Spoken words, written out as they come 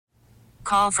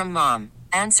call from mom.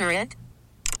 Answer it.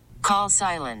 Call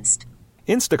silenced.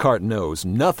 Instacart knows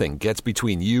nothing gets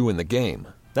between you and the game.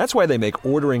 That's why they make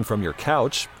ordering from your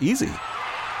couch easy.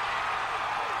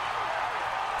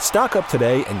 Stock up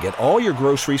today and get all your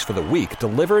groceries for the week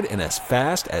delivered in as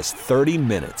fast as 30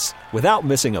 minutes without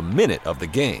missing a minute of the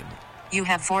game. You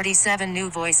have 47 new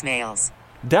voicemails.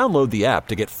 Download the app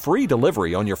to get free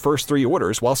delivery on your first 3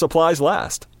 orders while supplies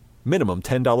last. Minimum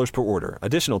 $10 per order.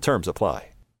 Additional terms apply.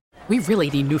 We really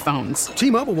need new phones.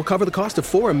 T-Mobile will cover the cost of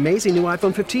 4 amazing new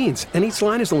iPhone 15s, and each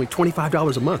line is only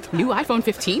 $25 a month. New iPhone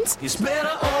 15s? It's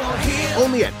better over here.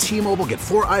 Only at T-Mobile, get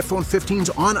 4 iPhone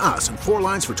 15s on us and 4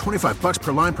 lines for $25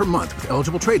 per line per month with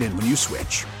eligible trade-in when you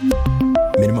switch.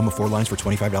 Minimum of 4 lines for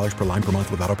 $25 per line per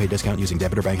month with autopay discount using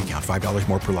debit or bank account. $5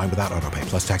 more per line without autopay,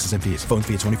 plus taxes and fees. Phone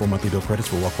fee at 24 monthly bill credits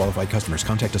for well-qualified customers.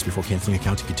 Contact us before canceling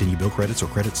account to continue bill credits or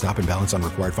credit stop and balance on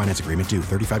required finance agreement due.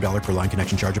 $35 per line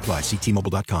connection charge applies. See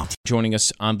T-Mobile.com. Joining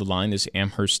us on the line is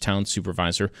Amherst Town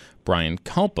Supervisor Brian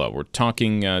Kulpa. We're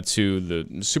talking to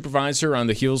the supervisor on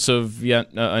the heels of yet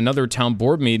another town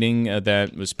board meeting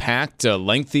that was packed,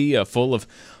 lengthy, full of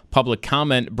public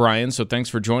comment, Brian. So thanks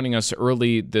for joining us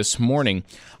early this morning.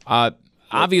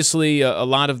 Obviously, a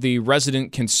lot of the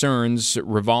resident concerns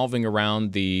revolving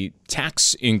around the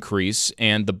tax increase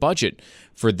and the budget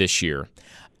for this year.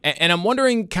 And I'm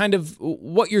wondering kind of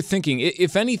what you're thinking.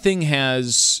 If anything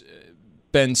has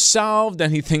been solved,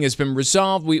 anything has been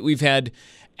resolved. We've had,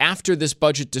 after this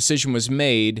budget decision was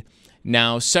made,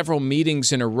 now several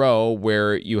meetings in a row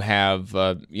where you have,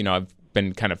 I've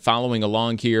been kind of following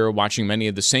along here, watching many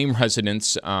of the same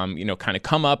residents, kind of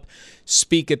come up,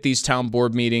 speak at these town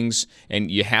board meetings, and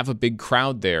you have a big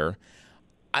crowd there.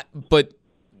 But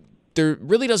there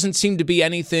really doesn't seem to be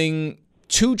anything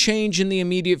to change in the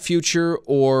immediate future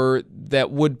or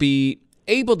that would be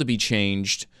able to be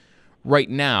changed right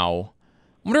now.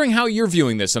 I'm wondering how you're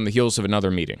viewing this on the heels of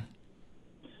another meeting.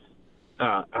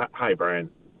 Hi, Brian.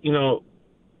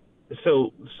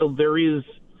 So there is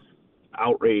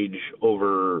outrage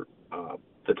over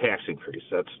the tax increase.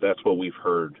 That's what we've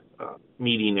heard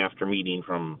meeting after meeting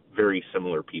from very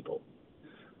similar people.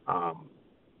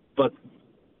 But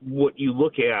what you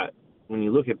look at when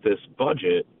you look at this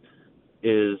budget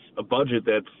is a budget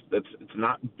that's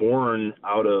not born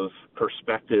out of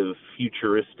prospective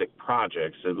futuristic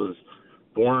projects. It was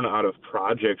born out of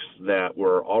projects that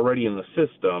were already in the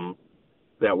system,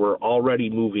 that were already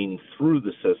moving through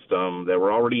the system, that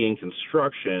were already in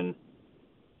construction,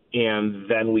 and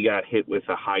then we got hit with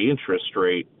a high interest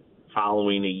rate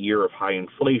following a year of high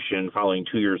inflation, following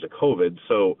 2 years of COVID.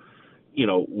 So, it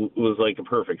was like a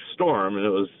perfect storm,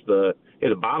 and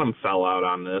the bottom fell out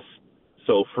on this.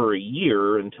 So for a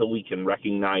year, until we can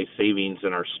recognize savings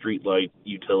in our streetlight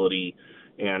utility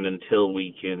and until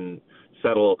we can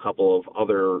settle a couple of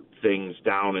other things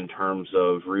down in terms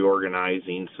of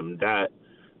reorganizing some debt,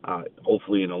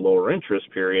 hopefully in a lower interest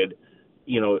period,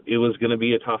 it was going to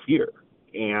be a tough year.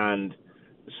 And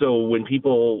so when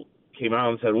people came out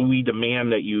and said, well, we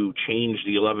demand that you change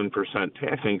the 11%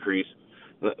 tax increase,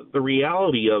 the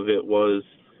reality of it was,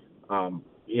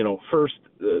 first,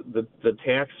 the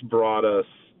tax brought us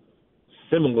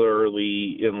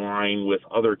similarly in line with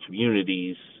other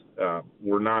communities.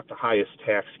 We're not the highest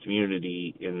tax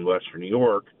community in Western New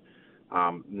York.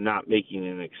 Not making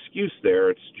an excuse there.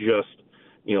 It's just,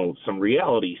 some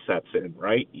reality sets in,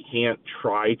 right? You can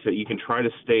try to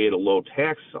stay at a low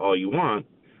tax all you want,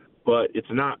 but it's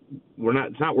not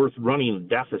worth running a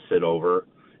deficit over,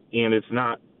 and it's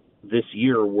not this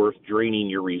year worth draining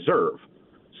your reserve.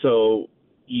 So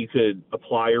you could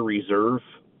apply a reserve,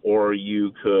 or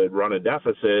you could run a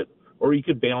deficit, or you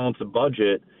could balance a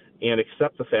budget and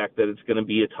accept the fact that it's going to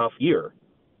be a tough year.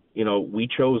 We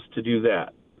chose to do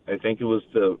that. I think it was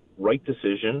the right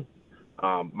decision.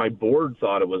 My board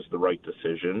thought it was the right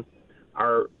decision.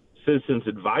 Our Citizens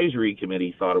Advisory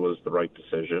Committee thought it was the right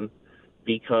decision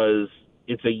because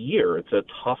it's a year. It's a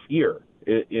tough year.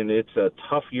 And it's a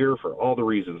tough year for all the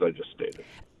reasons I just stated.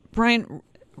 Brian,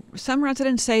 some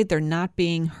residents say they're not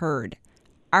being heard.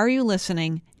 Are you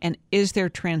listening, and is there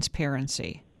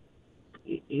transparency?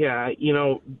 Yeah,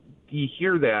 you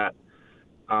hear that,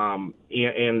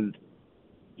 and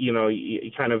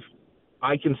you kind of,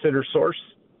 I consider source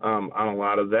on a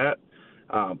lot of that.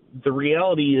 The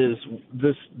reality is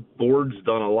this board's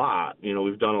done a lot.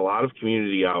 We've done a lot of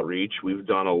community outreach. We've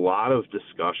done a lot of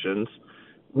discussions.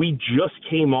 We just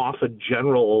came off a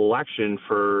general election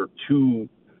for two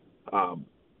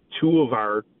of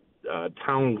our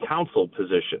town council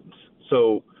positions.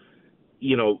 So,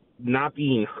 not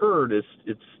being heard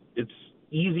it's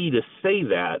easy to say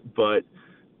that, but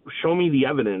show me the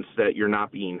evidence that you're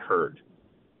not being heard.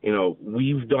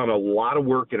 We've done a lot of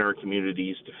work in our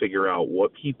communities to figure out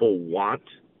what people want,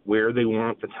 where they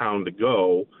want the town to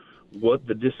go, what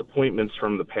the disappointments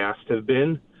from the past have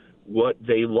been, what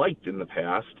they liked in the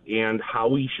past, and how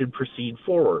we should proceed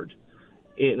forward.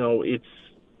 It's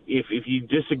if you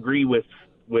disagree with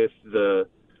the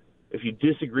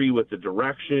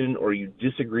direction, or you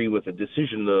disagree with the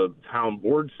decision the town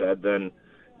board said, then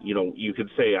you could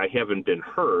say I haven't been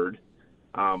heard.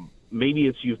 Maybe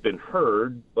it's you've been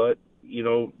heard, but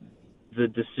the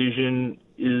decision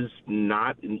is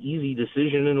not an easy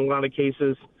decision in a lot of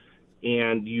cases,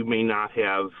 and you may not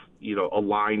have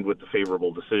aligned with the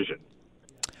favorable decision.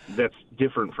 That's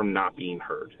different from not being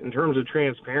heard. In terms of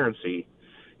transparency,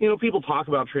 people talk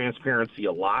about transparency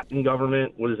a lot in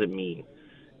government. What does it mean?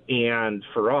 And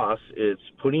for us, it's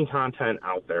putting content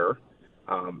out there,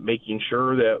 making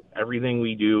sure that everything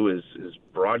we do is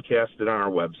broadcasted on our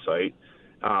website.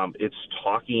 It's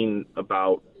talking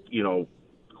about,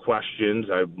 questions.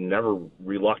 I'm never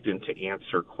reluctant to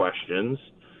answer questions.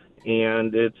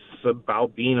 And it's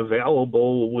about being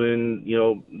available when,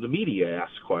 the media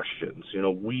asks questions.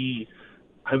 We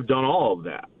have done all of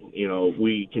that.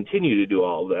 We continue to do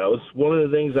all of that. It's one of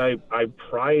the things I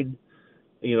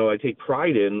take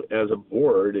pride in as a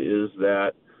board, is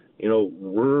that,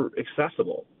 we're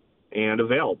accessible and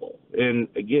available. And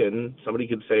again, somebody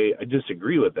could say, I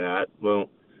disagree with that. Well,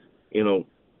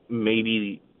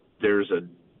 maybe there's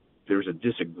a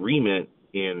disagreement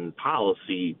in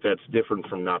policy that's different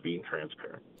from not being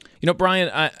transparent. Brian,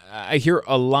 I hear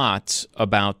a lot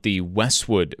about the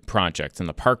Westwood project and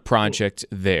the park project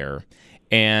there,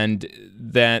 and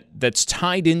that's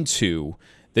tied into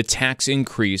the tax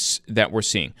increase that we're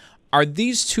seeing. Are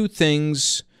these two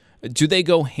things, do they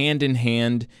go hand in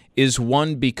hand? Is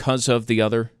one because of the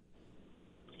other?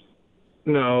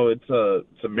 No, it's a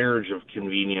marriage of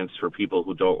convenience for people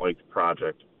who don't like the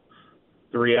project.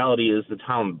 The reality is the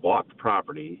town bought the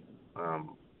property.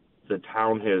 The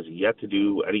town has yet to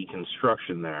do any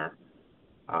construction there.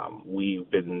 We've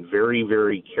been very,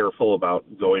 very careful about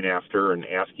going after and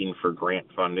asking for grant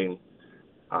funding.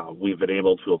 We've been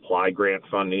able to apply grant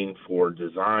funding for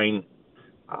design.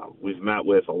 We've met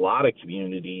with a lot of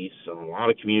communities and a lot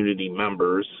of community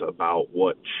members about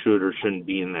what should or shouldn't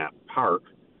be in that park.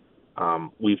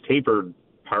 We've tapered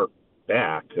park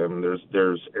back, and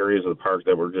there's areas of the park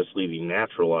that we're just leaving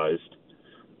naturalized,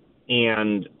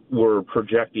 and we're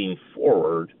projecting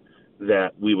forward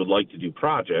that we would like to do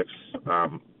projects,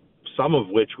 some of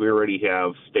which we already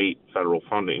have state federal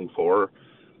funding for,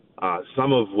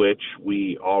 some of which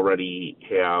we already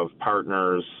have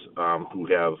partners who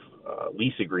have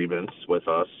lease agreements with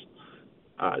us.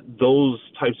 Those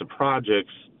types of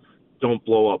projects don't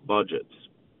blow up budgets,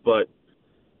 but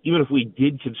even if we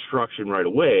did construction right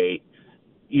away,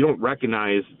 you don't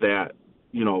recognize that,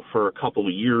 for a couple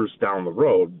of years down the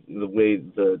road, the way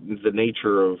the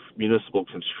nature of municipal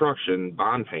construction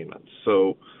bond payments.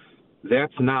 So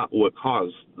that's not what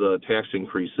caused the tax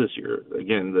increase this year.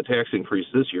 Again, the tax increase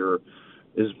this year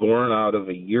is born out of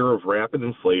a year of rapid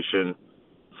inflation,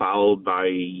 followed by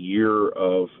a year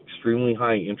of extremely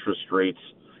high interest rates,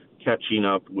 catching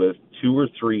up with 2 or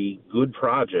 3 good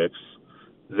projects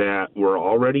that were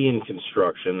already in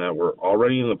construction, that were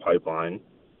already in the pipeline,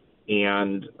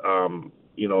 and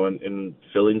and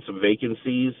filling some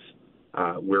vacancies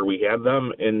where we had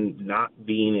them, and not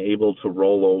being able to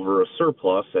roll over a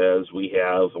surplus as we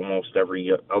have almost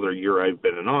every other year I've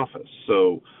been in office.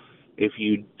 So if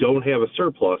you don't have a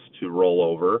surplus to roll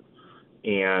over,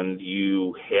 and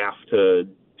you have to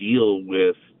deal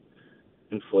with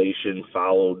inflation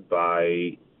followed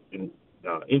by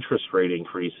interest rate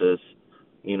increases,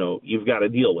 you've got to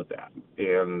deal with that,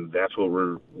 and that's what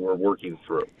we're working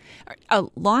through. A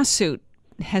lawsuit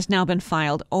has now been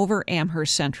filed over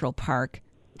Amherst Central Park.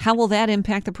 How will that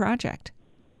impact the project?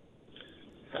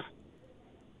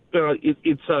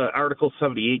 It's an Article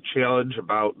 78 challenge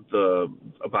about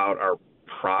our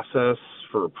process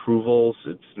for approvals.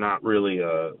 It's not really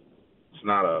a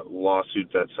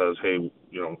lawsuit that says, hey,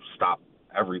 stop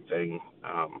everything.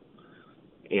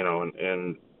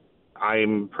 And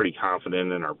I'm pretty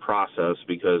confident in our process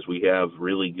because we have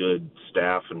really good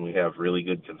staff and we have really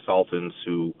good consultants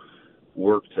who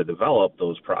work to develop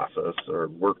those process or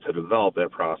work to develop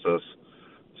that process.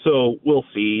 So we'll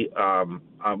see.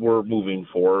 We're moving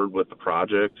forward with the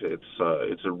project.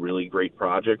 It's a really great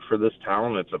project for this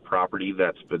town. It's a property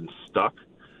that's been stuck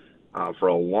for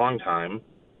a long time.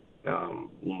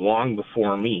 Long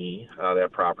before me,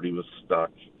 that property was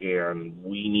stuck, and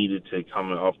we needed to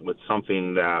come up with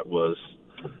something that was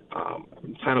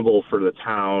tenable for the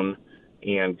town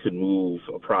and could move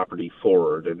a property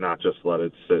forward and not just let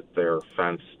it sit there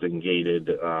fenced and gated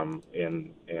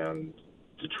and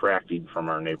detracting from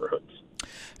our neighborhoods.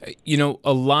 You know,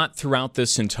 a lot throughout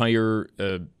this entire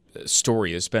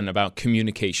story has been about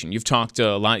communication. You've talked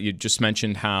a lot. You just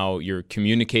mentioned how you're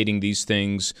communicating these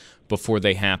things before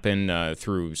they happen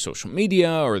through social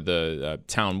media or the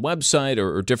town website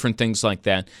or different things like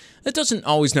that. That doesn't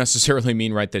always necessarily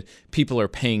mean, right, that people are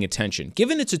paying attention.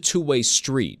 Given it's a two-way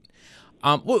street,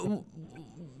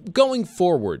 going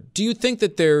forward, do you think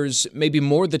that there's maybe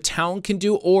more the town can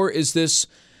do, or is this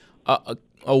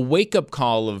a wake-up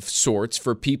call of sorts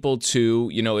for people to,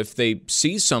 you know, if they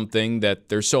see something that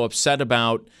they're so upset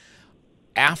about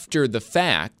after the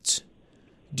fact,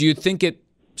 do you think it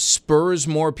spurs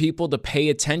more people to pay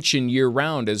attention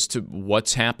year-round as to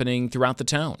what's happening throughout the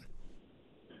town?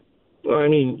 Well, I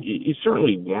mean, you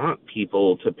certainly want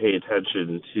people to pay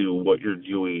attention to what you're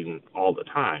doing all the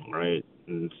time, right?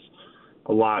 And it's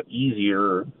a lot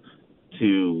easier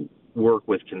to work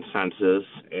with consensus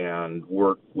and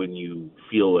work when you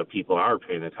feel that people are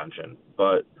paying attention.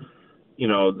 But, you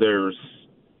know, there's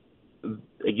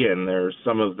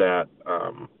some of that,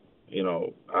 you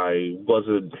know, I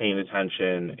wasn't paying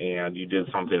attention and you did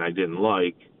something I didn't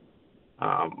like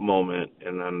moment.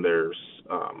 And then there's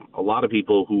a lot of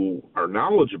people who are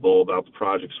knowledgeable about the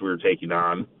projects we were taking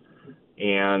on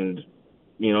and,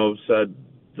 you know, said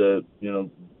that, you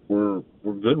know, we're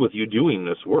good with you doing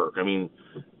this work. I mean,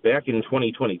 back in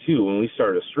 2022, when we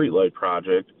started a streetlight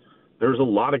project, there was a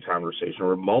lot of conversation. There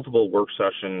were multiple work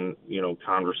session, you know,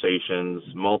 conversations,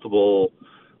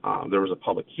 there was a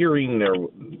public hearing. There were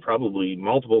probably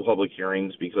multiple public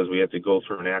hearings because we had to go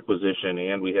through an acquisition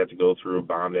and we had to go through a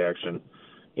bond action.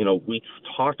 You know, we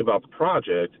talked about the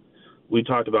project. We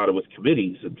talked about it with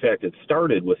committees. In fact, it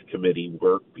started with committee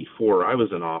work before I was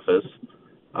in office.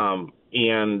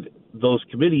 And those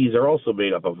committees are also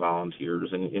made up of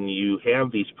volunteers. And you have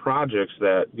these projects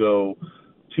that go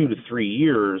 2 to 3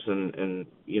 years and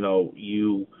you know,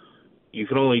 you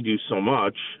can only do so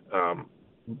much.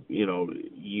 You know,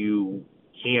 you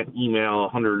can't email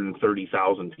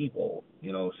 130,000 people,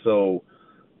 you know, so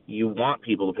you want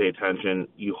people to pay attention.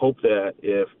 You hope that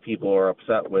if people are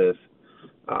upset with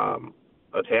a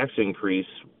tax increase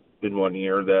in 1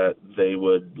 year, that they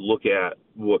would look at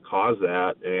what caused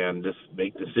that and just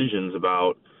make decisions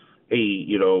about, hey,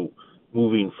 you know,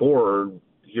 moving forward,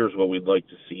 here's what we'd like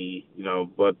to see, you know,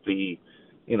 but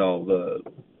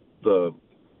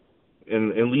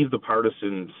and leave the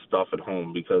partisan stuff at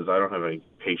home because I don't have any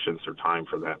patience or time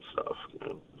for that stuff. You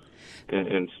know?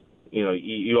 And you know,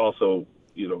 you also,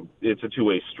 you know, it's a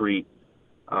two-way street.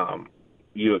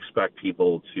 You expect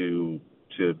people to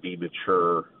be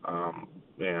mature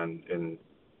and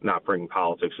not bring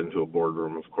politics into a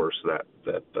boardroom. Of course,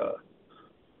 that's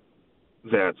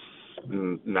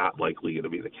not likely going to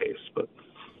be the case. But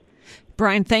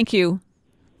Brian, thank you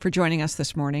for joining us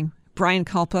this morning. Brian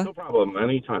Kulpa. No problem.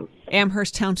 Anytime.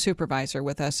 Amherst Town Supervisor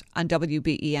with us on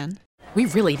WBEN. We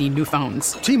really need new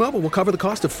phones. T-Mobile will cover the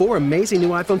cost of 4 amazing new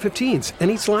iPhone 15s, and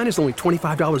each line is only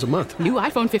 $25 a month. New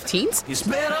iPhone 15s? It's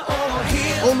better over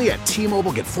here. Only at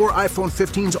T-Mobile, get 4 iPhone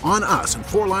 15s on us and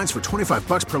 4 lines for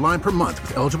 $25 per line per month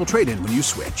with eligible trade-in when you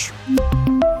switch.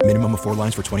 Minimum of 4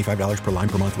 lines for $25 per line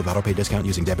per month with autopay discount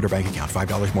using debit or bank account.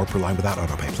 $5 more per line without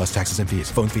autopay, plus taxes and fees.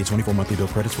 Phone fee at 24 monthly bill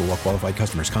credits for well-qualified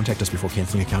customers. Contact us before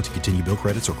canceling account to continue bill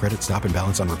credits or credit stop and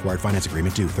balance on required finance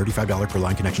agreement due. $35 per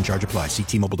line connection charge applies. See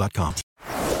T-Mobile.com.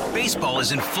 Baseball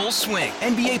is in full swing.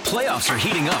 NBA playoffs are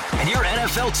heating up, and your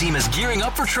NFL team is gearing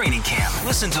up for training camp.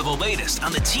 Listen to the latest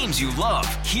on the teams you love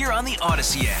here on the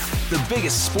Odyssey app. The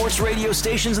biggest sports radio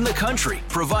stations in the country,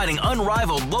 providing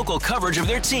unrivaled local coverage of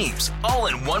their teams, all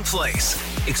in one place.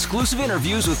 Exclusive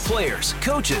interviews with players,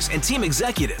 coaches, and team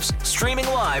executives, streaming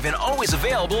live and always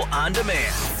available on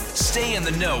demand. Stay in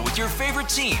the know with your favorite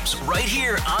teams right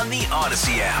here on the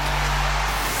Odyssey app.